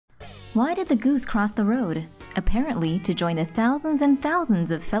Why did the goose cross the road? Apparently to join the thousands and thousands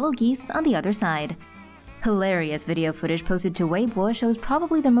of fellow geese on the other side. Hilarious video footage posted to WEIBO shows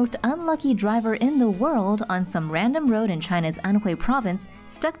probably the most unlucky driver in the world on some random road in China's ANHUI province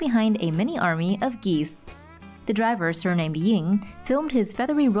stuck behind a mini army of geese. The driver, surnamed Ying, filmed his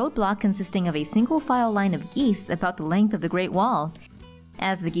feathery roadblock consisting of a single-file line of geese about the length of the Great Wall.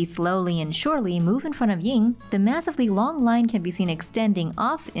 As the geese slowly and surely move in front of Ying, the massively long line can be seen extending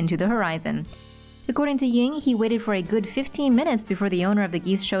off into the horizon. According to Ying, he waited for a good 15 minutes before the owner of the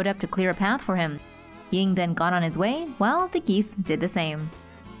geese showed up to clear a path for him. Ying then got on his way, while the geese did the same.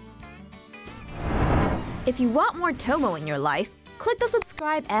 If you want more Tomo in your life, click the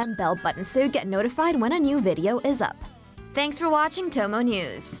subscribe and bell button so you get notified when a new video is up. Thanks for watching Tomo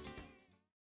News.